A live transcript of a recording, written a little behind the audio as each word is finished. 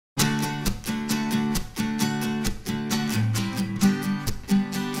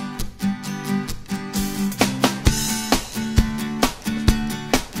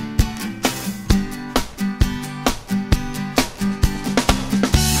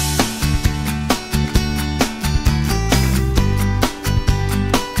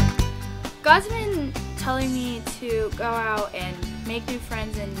God's been telling me to go out and make new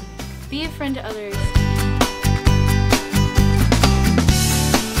friends and be a friend to others.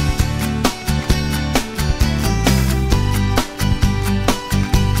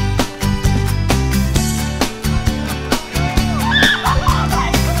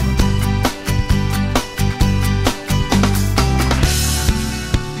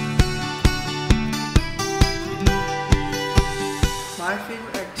 My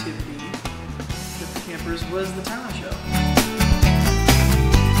favorite activity with the campers was the talent show.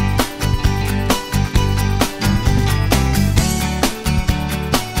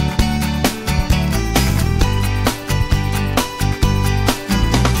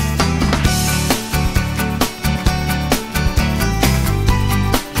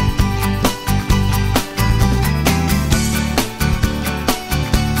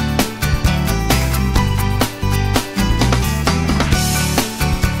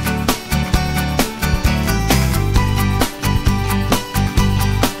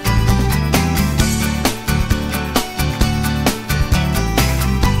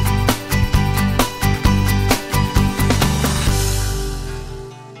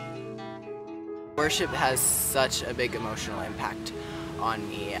 Worship has such a big emotional impact on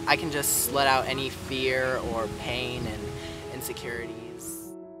me. I can just let out any fear or pain and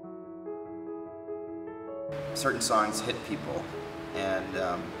insecurities. Certain songs hit people,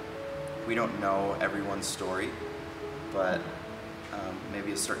 and we don't know everyone's story, but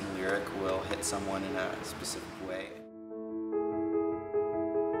maybe a certain lyric will hit someone in a specific way.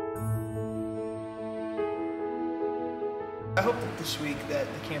 I hope that this week that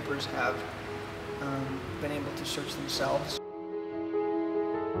the campers have been able to search themselves.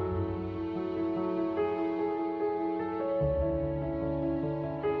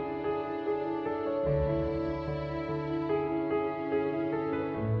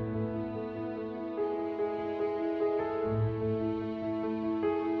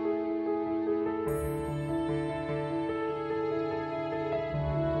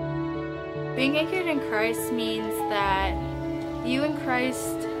 Being anchored in Christ means that you and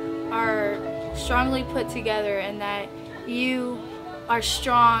Christ are strongly put together, and that you are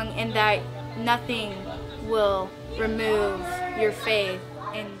strong, and that nothing will remove your faith.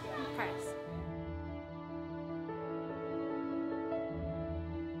 And